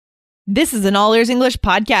This is an All Ears English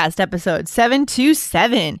podcast, episode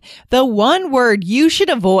 727. The one word you should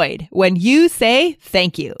avoid when you say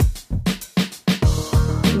thank you.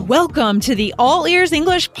 Welcome to the All Ears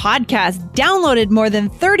English podcast, downloaded more than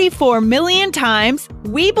 34 million times.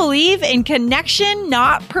 We believe in connection,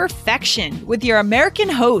 not perfection, with your American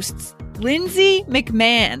hosts, Lindsay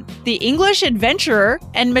McMahon, the English adventurer,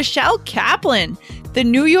 and Michelle Kaplan, the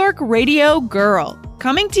New York radio girl.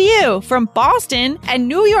 Coming to you from Boston and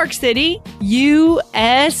New York City,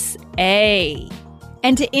 USA.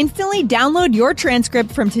 And to instantly download your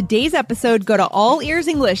transcript from today's episode, go to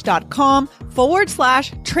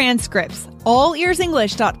allearsenglish.com/transcripts.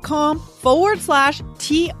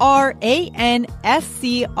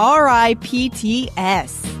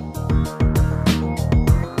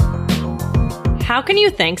 How can you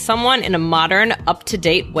thank someone in a modern,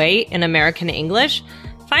 up-to-date way in American English?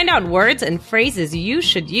 Find out words and phrases you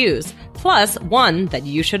should use, plus one that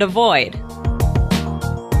you should avoid.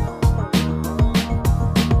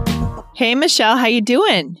 Hey, Michelle, how you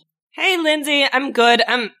doing? Hey, Lindsay, I'm good.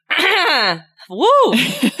 Woo!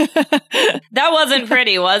 That wasn't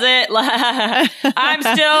pretty, was it?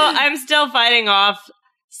 I'm still fighting off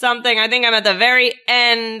something. I think I'm at the very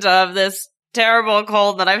end of this terrible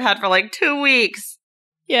cold that I've had for like 2 weeks.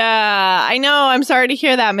 Yeah, I know. I'm sorry to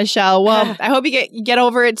hear that, Michelle. Well, I hope you get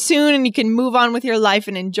over it soon and you can move on with your life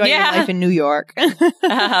and enjoy your life in New York.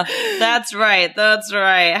 That's right.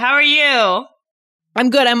 How are you? I'm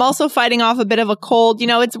good. I'm also fighting off a bit of a cold. You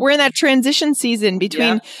know, we're in that transition season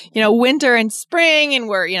between, winter and spring, and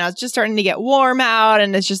it's just starting to get warm out,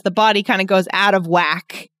 and it's just the body kind of goes out of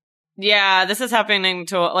whack. Yeah, this is happening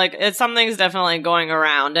to, something's definitely going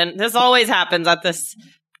around, and this always happens at this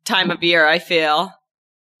time of year, I feel.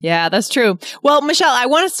 Yeah, that's true. Well, Michelle, I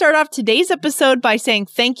want to start off today's episode by saying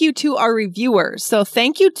thank you to our reviewers. So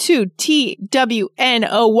thank you to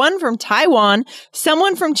TWN01 from Taiwan,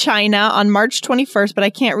 someone from China on March 21st, but I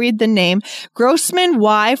can't read the name, Grossman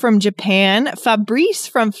Y from Japan, Fabrice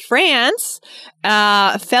from France,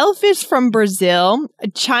 Felfis from Brazil,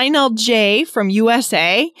 China J from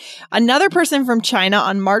USA, another person from China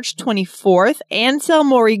on March 24th, Ansel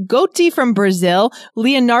Morigotti from Brazil,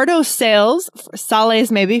 Leonardo Sales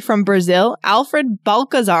maybe from Brazil, Alfred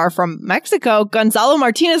Balcazar from Mexico, Gonzalo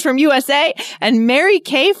Martinez from USA, and Mary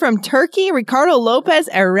Kay from Turkey, Ricardo Lopez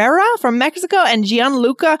Herrera from Mexico, and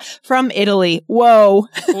Gianluca from Italy. Whoa.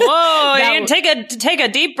 You take a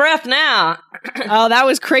deep breath now. Oh, that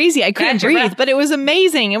was crazy. I couldn't breathe, but it was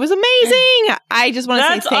amazing. I just want to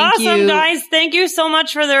say thank you. That's awesome, guys. Thank you so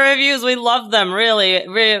much for the reviews. We love them. Really,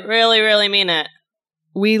 really mean it.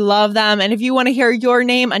 We love them. And if you want to hear your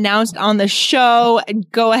name announced on the show,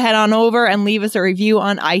 go ahead on over and leave us a review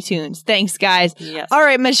on iTunes. Thanks, guys. Yes. All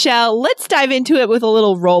right, Michelle, let's dive into it with a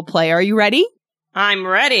little role play. Are you ready? I'm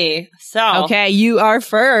ready. So. Okay, you are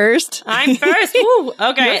first. I'm first. Woo.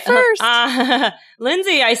 Okay. You're first.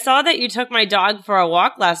 Lindsay, I saw that you took my dog for a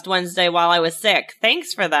walk last Wednesday while I was sick.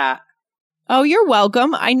 Thanks for that. Oh, you're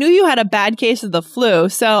welcome. I knew you had a bad case of the flu,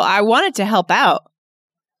 so I wanted to help out.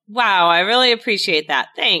 Wow, I really appreciate that.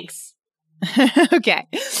 Thanks. Okay.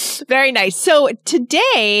 Very nice. So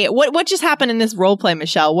today, what just happened in this role play,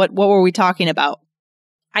 Michelle? What were we talking about?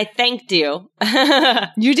 I thanked you.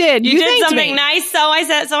 You did. You did something nice, so I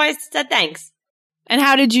said thanks. And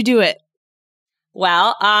how did you do it?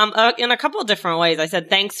 Well, in a couple of different ways. I said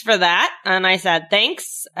thanks for that, and I said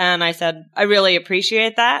thanks, and I said I really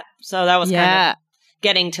appreciate that. So that was kind of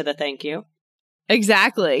getting to the thank you.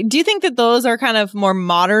 Exactly. Do you think that those are kind of more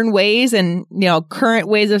modern ways and, current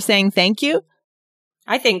ways of saying thank you?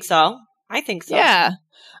 I think so. Yeah.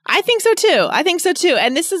 I think so too.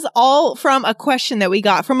 And this is all from a question that we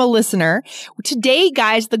got from a listener. Today,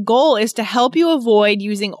 guys, the goal is to help you avoid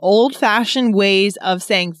using old-fashioned ways of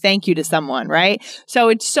saying thank you to someone, right? So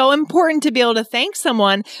it's so important to be able to thank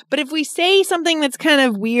someone. But if we say something that's kind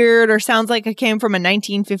of weird or sounds like it came from a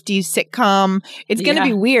 1950s sitcom, it's going to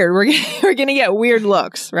be weird. We're going to get weird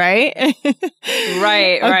looks, right?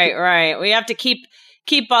 Right. We have to keep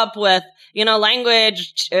up with,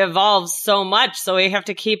 language evolves so much, so we have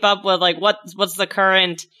to keep up with what are the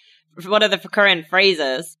current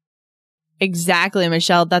phrases. Exactly,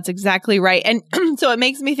 Michelle. That's exactly right. And so it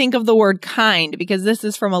makes me think of the word kind, because this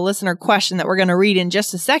is from a listener question that we're going to read in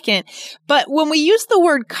just a second. But when we use the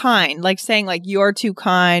word kind, like saying you're too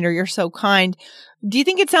kind or you're so kind, do you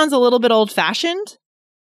think it sounds a little bit old fashioned?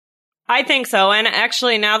 I think so. And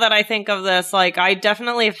actually, now that I think of this, I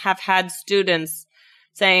definitely have had students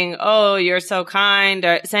saying, oh, you're so kind,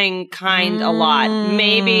 or saying kind a lot.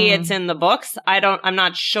 Maybe it's in the books. I'm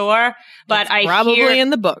not sure, but it's probably in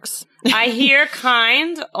the books. I hear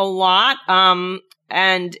kind a lot.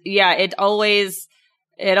 And yeah, it always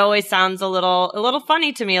sounds a little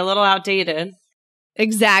funny to me, a little outdated.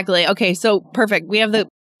 Exactly. Okay, so perfect. We have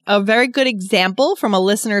a very good example from a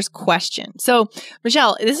listener's question. So,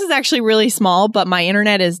 Michelle, this is actually really small, but my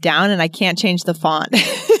internet is down and I can't change the font.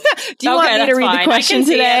 Do you want me to read the question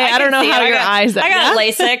today? I don't know how your eyes are. I got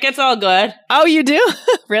LASIK. It's all good. Oh, you do?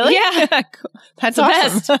 Really? Yeah. Cool. That's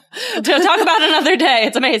awesome. Best. To talk about another day.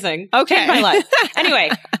 It's amazing. Okay. Changed my life. Anyway,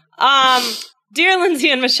 dear Lindsay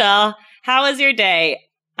and Michelle, how was your day?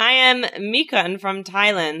 I am Mikun from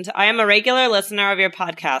Thailand. I am a regular listener of your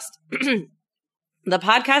podcast. The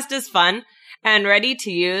podcast is fun and ready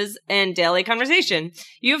to use in daily conversation.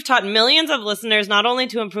 You've taught millions of listeners not only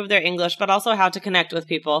to improve their English, but also how to connect with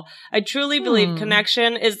people. I truly believe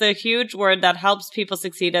connection is the huge word that helps people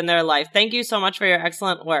succeed in their life. Thank you so much for your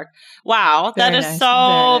excellent work. Wow, that is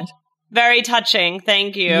so very touching.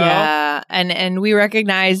 Thank you. Yeah, and we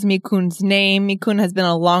recognize Mikun's name. Mikun has been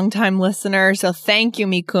a long-time listener, so thank you,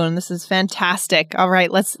 Mikun. This is fantastic. All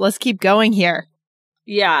right, let's keep going here.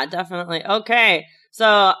 Yeah, definitely. Okay.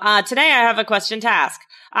 So today I have a question to ask.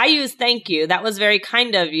 I use thank you, that was very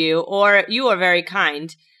kind of you, or you are very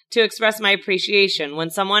kind, to express my appreciation when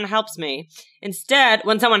someone helps me.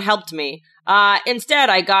 When someone helped me. Instead,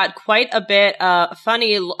 I got quite a bit of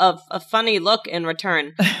a funny look in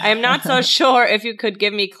return. I am not so sure if you could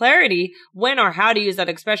give me clarity when or how to use that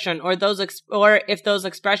expression, or if those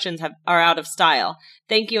expressions are out of style.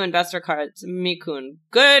 Thank you, investor cards, Mikun.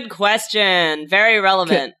 Good question. Very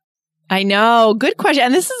relevant. I know. Good question.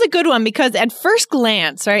 And this is a good one because at first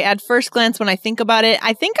glance, right? At first glance, when I think about it,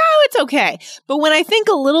 I think, oh, it's okay. But when I think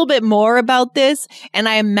a little bit more about this and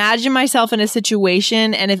I imagine myself in a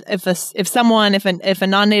situation, and if a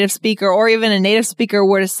non-native speaker or even a native speaker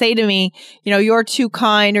were to say to me, you're too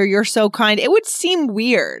kind or you're so kind, it would seem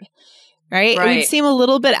weird, right? It would seem a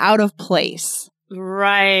little bit out of place.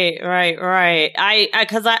 Right.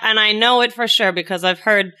 I know it for sure because I've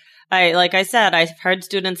heard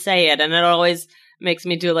students say it, and it always makes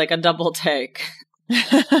me do like a double take.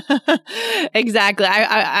 Exactly.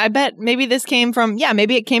 I bet maybe this came from,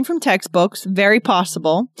 maybe it came from textbooks. Very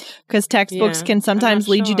possible, because textbooks can sometimes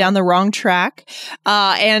lead you down the wrong track.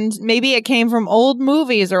 And maybe it came from old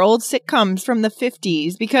movies or old sitcoms from the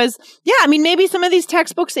 50s, because maybe some of these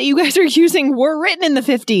textbooks that you guys are using were written in the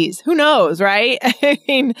 50s. Who knows, right? I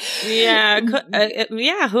mean,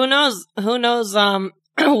 who knows? Who knows?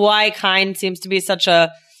 Why kind seems to be such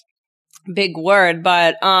a big word,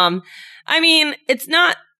 but it's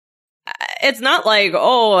not like,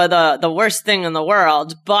 the worst thing in the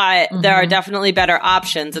world, but there are definitely better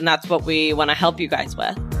options, and that's what we want to help you guys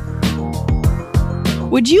with.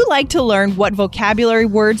 Would you like to learn what vocabulary,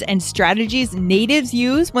 words, and strategies natives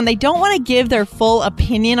use when they don't want to give their full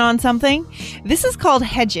opinion on something? This is called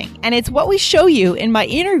hedging, and it's what we show you in my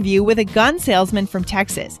interview with a gun salesman from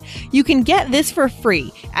Texas. You can get this for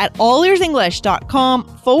free at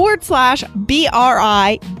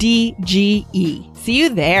allearsenglish.com/BRIDGE. See you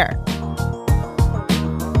there.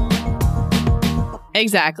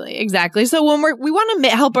 Exactly. So when we want to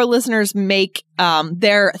help our listeners make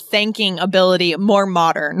their thanking ability more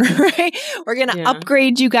modern, right? We're going to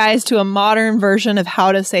upgrade you guys to a modern version of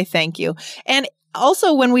how to say thank you. And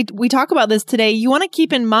also, when we talk about this today, you want to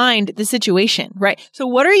keep in mind the situation, right? So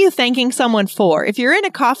what are you thanking someone for? If you're in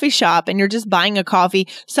a coffee shop and you're just buying a coffee,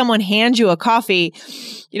 someone hands you a coffee,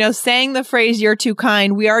 saying the phrase, you're too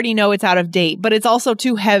kind, we already know it's out of date, but it's also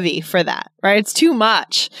too heavy for that, right? It's too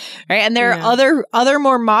much, right? And there are other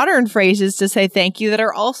more modern phrases to say thank you that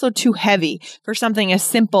are also too heavy for something as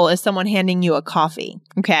simple as someone handing you a coffee,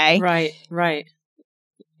 okay? Right.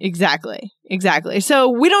 Exactly. So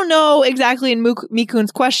we don't know exactly in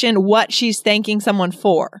Mikun's question what she's thanking someone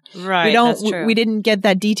for. Right. That's true. We didn't get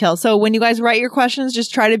that detail. So when you guys write your questions,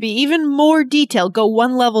 just try to be even more detailed. Go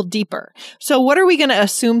one level deeper. So what are we going to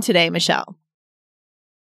assume today, Michelle?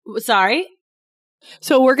 Sorry?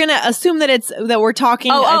 So we're going to assume that we're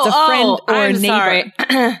talking as a friend or a neighbor. Sorry.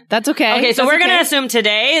 That's okay. Okay, so we're going to assume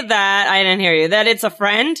today that I didn't hear you, that it's a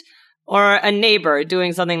friend or a neighbor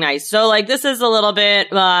doing something nice. So this is a little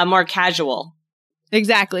bit more casual.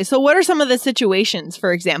 Exactly. So what are some of the situations,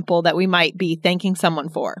 for example, that we might be thanking someone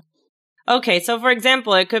for? Okay. So for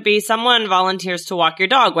example, it could be someone volunteers to walk your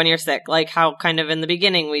dog when you're sick, like how kind of in the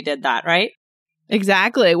beginning we did that, right?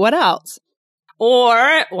 Exactly. What else?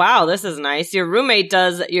 Or, wow, this is nice. Your roommate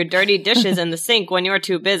does your dirty dishes in the sink when you're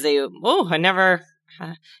too busy. Oh, I never...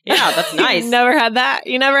 Yeah, that's nice. You never had that?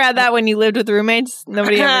 You never had that when you lived with roommates?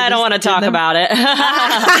 Nobody ever I don't want to talk about it.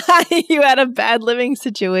 You had a bad living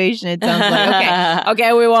situation, it sounds like.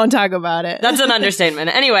 Okay, we won't talk about it. That's an understatement.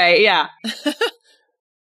 Anyway, yeah.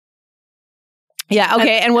 Yeah.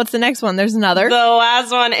 Okay. And what's the next one? There's another. The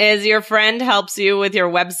last one is your friend helps you with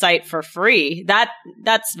your website for free.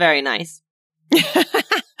 That's very nice.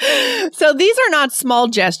 So these are not small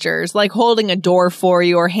gestures like holding a door for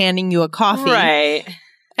you or handing you a coffee. Right.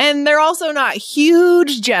 And they're also not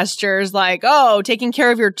huge gestures like, oh, taking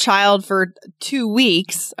care of your child for 2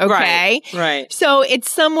 weeks. Okay. Right. So it's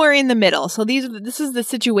somewhere in the middle. So this is the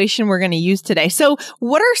situation we're going to use today. So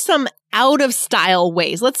what are some out of style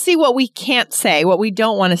ways? Let's see what we can't say, what we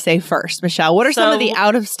don't want to say first. Michelle, what are some of the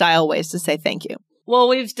out of style ways to say thank you? Well,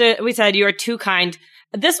 we said you are too kind.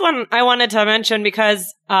 This one I wanted to mention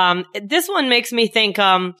because this one makes me think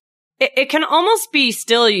it can almost be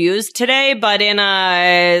still used today, but in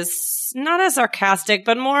a not a sarcastic,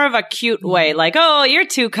 but more of a cute way. Like, oh, you're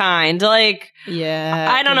too kind. Like,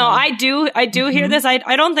 yeah, I don't know. I do hear this.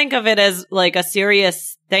 I don't think of it as like a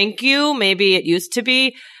serious thank you. Maybe it used to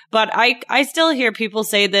be, but I still hear people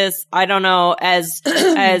say this. I don't know, as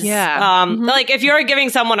like if you're giving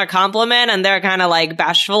someone a compliment and they're kind of like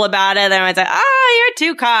bashful about it, they might say, "Oh, you're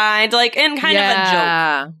too kind," like in kind of a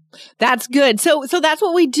joke. That's good. So that's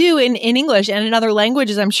what we do in English and in other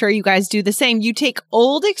languages. I'm sure you guys do the same. You take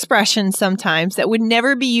old expressions sometimes that would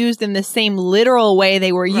never be used in the same literal way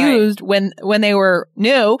they were used when they were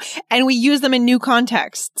new, and we use them in new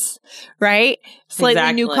contexts, right?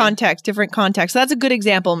 Slightly new context, different context. So that's a good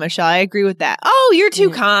example, Michelle. I agree with that. Oh, you're too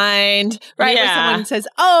kind, right? Yeah. When someone says,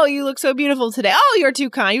 oh, you look so beautiful today. Oh, you're too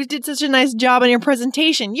kind. You did such a nice job on your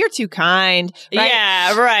presentation. You're too kind. Right?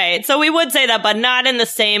 Yeah, right. So we would say that, but not in the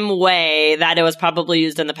same way that it was probably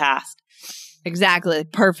used in the past. Exactly.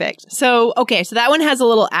 Perfect. So, okay. So that one has a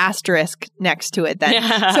little asterisk next to it then.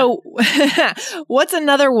 Yeah. So what's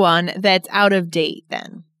another one that's out of date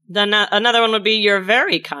then? Then another one would be, you're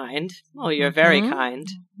very kind. Oh, you're very kind.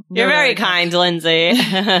 You're very kind, Lindsay.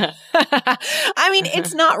 I mean,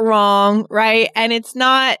 it's not wrong, right? And it's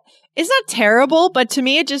not terrible, but to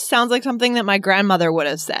me, it just sounds like something that my grandmother would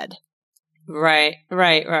have said. Right.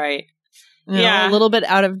 You know, a little bit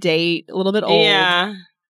out of date, a little bit old. Yeah,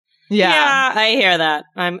 I hear that.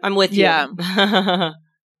 I'm with you. Yeah.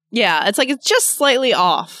 Yeah, it's like it's just slightly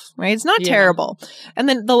off, right? It's not terrible. And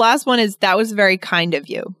then the last one is, that was very kind of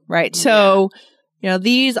you, right? So, you know,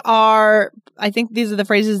 I think these are the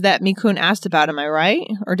phrases that Mikun asked about, am I right?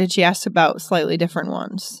 Or did she ask about slightly different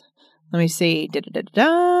ones? Let me see.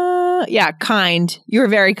 Yeah, kind. You're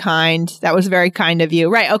very kind. That was very kind of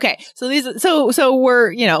you. Right. Okay. So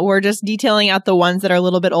we're just detailing out the ones that are a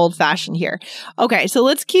little bit old fashioned here. Okay. So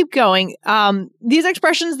let's keep going. These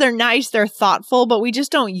expressions, they're nice, they're thoughtful, but we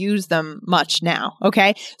just don't use them much now.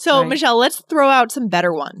 Okay. So Michelle, let's throw out some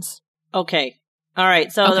better ones. Okay. All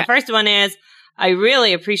right. So the first one is, I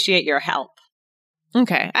really appreciate your help.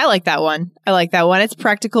 Okay. I like that one. It's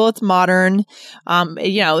practical. It's modern.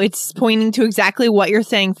 You know, it's pointing to exactly what you're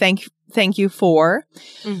saying. Thank you for.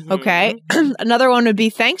 Mm-hmm. Okay. Another one would be,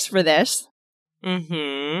 thanks for this.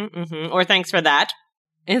 Mm-hmm. Mm-hmm. Or thanks for that.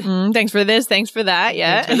 Thanks for this. Thanks for that.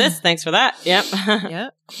 Yeah. Thanks for this. Thanks for that.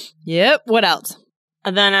 Yep. Yep. What else?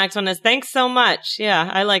 And then the next one is, thanks so much. Yeah.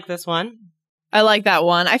 I like this one. I like that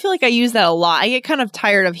one. I feel like I use that a lot. I get kind of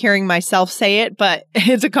tired of hearing myself say it, but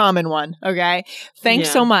it's a common one. Okay. Thanks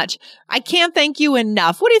so much. I can't thank you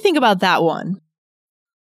enough. What do you think about that one?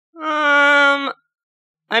 I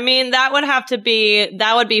mean, that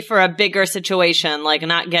would be for a bigger situation, like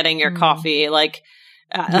not getting your coffee, like,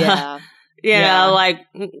 like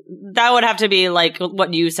that would have to be like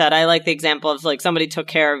what you said. I like the example of like somebody took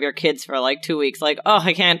care of your kids for like 2 weeks. Like, oh,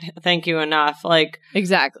 I can't thank you enough. Like,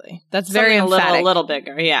 exactly. That's very emphatic. A little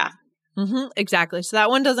bigger. Yeah. Mm-hmm, exactly. So that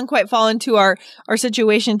one doesn't quite fall into our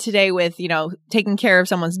situation today with, you know, taking care of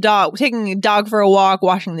someone's dog, taking a dog for a walk,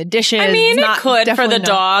 washing the dishes. I mean, it could for the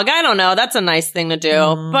dog. I don't know. That's a nice thing to do,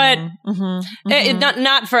 but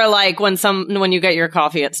not for like when you get your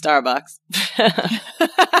coffee at Starbucks.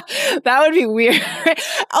 That would be weird.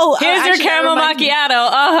 Oh, here's your caramel macchiato.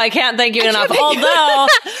 Oh, I can't thank you enough.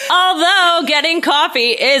 Although getting coffee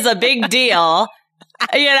is a big deal.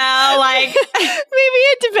 You know, like, maybe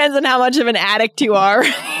it depends on how much of an addict you are.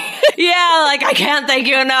 Yeah, like, I can't thank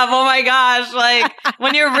you enough. Oh my gosh. Like,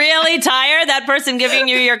 when you're really tired, that person giving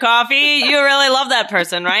you your coffee, you really love that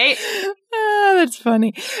person, right? Oh, that's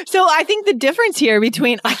funny. So I think the difference here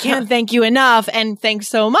between I can't thank you enough and thanks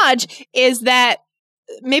so much is that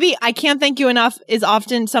maybe I can't thank you enough is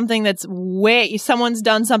often something that's someone's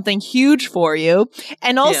done something huge for you.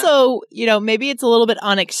 And also, maybe it's a little bit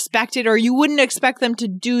unexpected or you wouldn't expect them to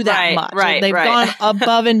do that much. Right. They've gone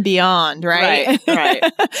above and beyond, right? Right.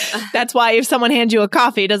 That's why if someone hands you a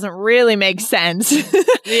coffee, it doesn't really make sense.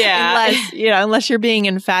 Yeah. Unless you're being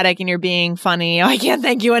emphatic and you're being funny. I can't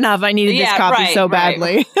thank you enough. I needed this coffee so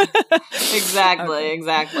badly. Exactly.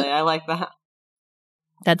 I like that.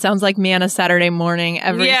 That sounds like me on a Saturday morning,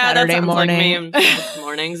 Saturday morning. Like me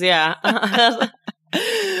mornings, yeah.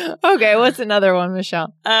 Okay, what's another one,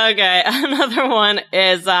 Michelle? Okay, another one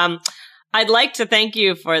is I'd like to thank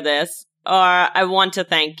you for this, or I want to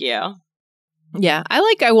thank you. Yeah, I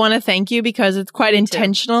want to thank you because it's quite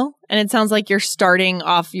intentional. And it sounds like you're starting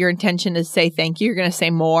off your intention to say thank you. You're going to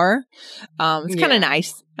say more. It's kind of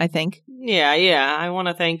nice, I think. Yeah. I want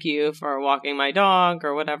to thank you for walking my dog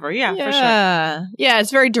or whatever. Yeah, for sure. Yeah,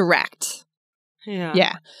 it's very direct.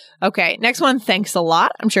 Yeah. Okay, next one, thanks a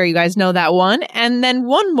lot. I'm sure you guys know that one. And then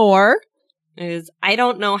one more is I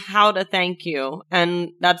don't know how to thank you.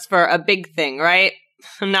 And that's for a big thing, right?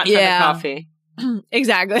 Not for the coffee.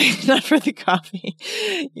 Exactly. Not for the coffee.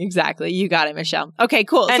 Exactly. You got it, Michelle. Okay,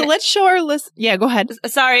 cool. So let's show our list. Yeah, go ahead.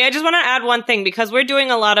 Sorry, I just want to add one thing because we're doing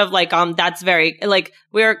a lot of that's very,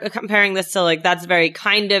 we're comparing this to that's very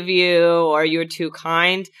kind of you or you're too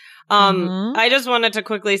kind. I just wanted to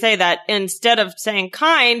quickly say that instead of saying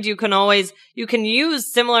kind, you can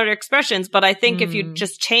use similar expressions, but I think if you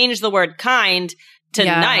just change the word kind to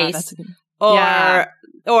nice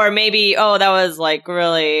or maybe, that was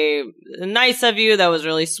really nice of you. That was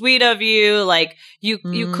really sweet of you.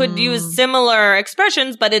 You could use similar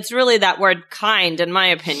expressions, but it's really that word kind, in my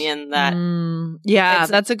opinion, that.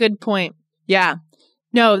 That's a good point. Yeah.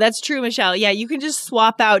 No, that's true, Michelle. Yeah, you can just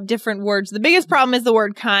swap out different words. The biggest problem is the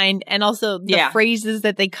word kind and also the phrases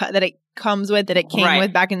that it came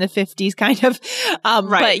with back in the 50s kind of.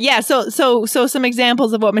 But yeah, so some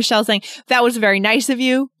examples of what Michelle's saying. That was very nice of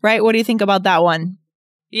you, right? What do you think about that one?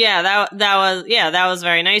 Yeah, that was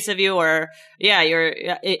very nice of you, or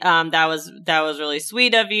that was really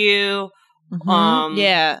sweet of you.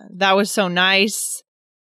 That was so nice.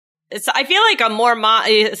 I feel like a more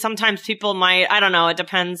sometimes people might, I don't know, it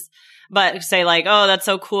depends, but say oh, that's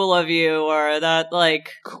so cool of you, or that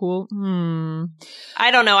cool.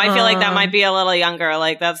 I don't know. I feel like that might be a little younger.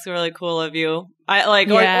 That's really cool of you. or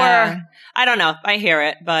I don't know. I hear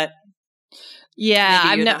it, but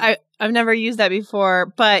I've never used that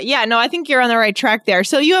before, but I think you're on the right track there.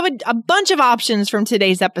 So you have a bunch of options from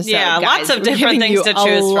today's episode. Yeah, guys. lots of different things to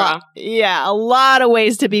choose from. Yeah, a lot of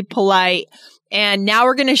ways to be polite. And now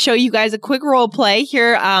we're going to show you guys a quick role play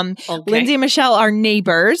here. Lindsay and Michelle are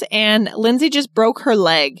neighbors, and Lindsay just broke her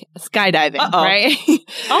leg skydiving, right?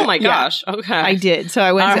 Oh my gosh. Okay. I did. So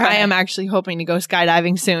I am actually hoping to go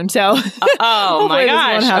skydiving soon. So oh my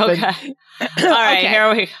gosh. Okay. All right, here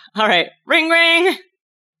we go. All right. Ring, ring.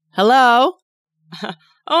 Hello. Oh,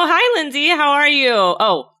 hi, Lindsay. How are you?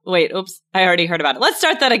 Oh, wait. Oops. I already heard about it. Let's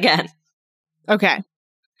start that again. Okay.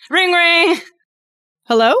 Ring, ring.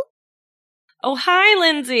 Hello. Oh, hi,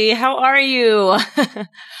 Lindsay. How are you?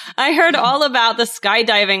 I heard all about the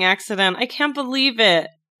skydiving accident. I can't believe it.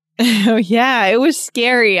 Oh, yeah. It was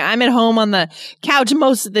scary. I'm at home on the couch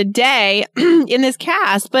most of the day in this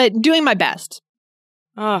cast, but doing my best.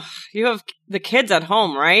 Oh, you have the kids at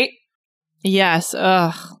home, right? Yes.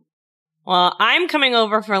 Ugh. Well, I'm coming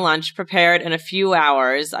over for lunch prepared in a few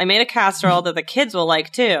hours. I made a casserole that the kids will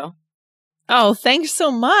like, too. Oh, thanks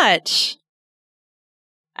so much.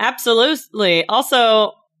 Absolutely.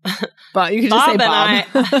 Also, but you can just say Bob.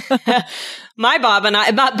 Bob and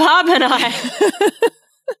I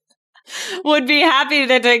would be happy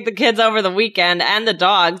to take the kids over the weekend and the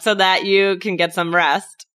dog so that you can get some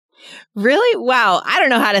rest. Really? Wow. I don't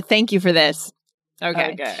know how to thank you for this.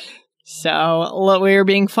 Okay. So we were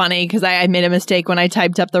being funny because I made a mistake when I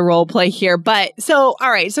typed up the role play here. But all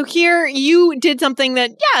right. So here you did something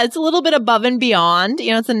that, it's a little bit above and beyond.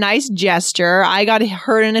 It's a nice gesture. I got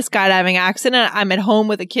hurt in a skydiving accident. I'm at home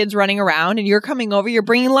with the kids running around and you're coming over. You're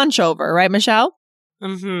bringing lunch over, right, Michelle?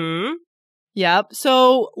 Mm-hmm. Yep.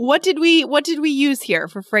 So what did we use here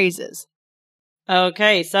for phrases?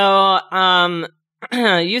 Okay. So,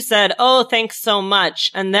 you said, oh, thanks so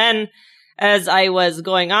much. And then as I was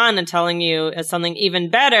going on and telling you something even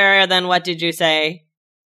better, then what did you say?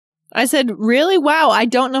 I said, really? Wow, I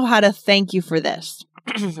don't know how to thank you for this.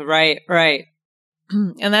 Right.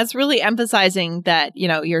 And that's really emphasizing that,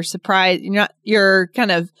 you're surprised. You're kind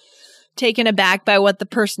of taken aback by what the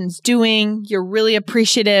person's doing. You're really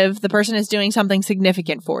appreciative. The person is doing something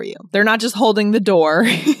significant for you. They're not just holding the door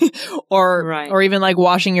or even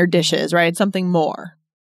washing your dishes, right? It's something more.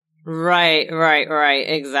 Right.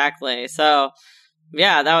 Exactly. So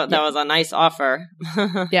yeah, that was a nice offer.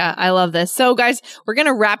 Yeah, I love this. So guys, we're going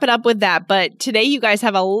to wrap it up with that. But today you guys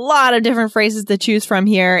have a lot of different phrases to choose from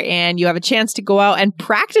here, and you have a chance to go out and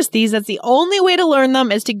practice these. That's the only way to learn them,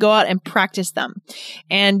 is to go out and practice them.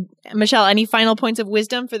 And Michelle, any final points of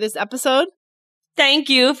wisdom for this episode? Thank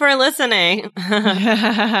you for listening.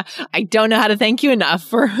 I don't know how to thank you enough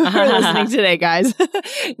for listening today, guys.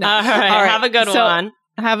 No. All right. Have a good one.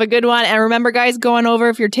 Have a good one. And remember, guys, going over,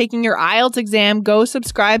 if you're taking your IELTS exam, go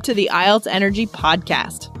subscribe to the IELTS Energy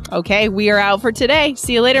podcast. Okay, we are out for today.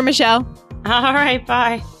 See you later, Michelle. All right,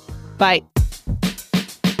 bye. Bye.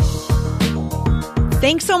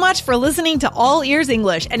 Thanks so much for listening to All Ears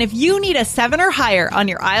English. And if you need a 7 or higher on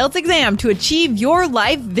your IELTS exam to achieve your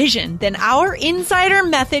life vision, then our Insider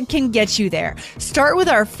Method can get you there. Start with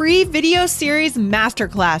our free video series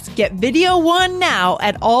masterclass. Get video 1 now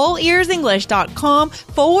at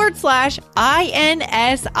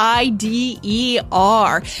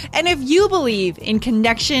allearsenglish.com/INSIDER. And if you believe in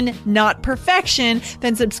connection, not perfection,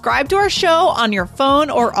 then subscribe to our show on your phone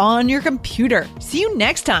or on your computer. See you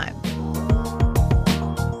next time.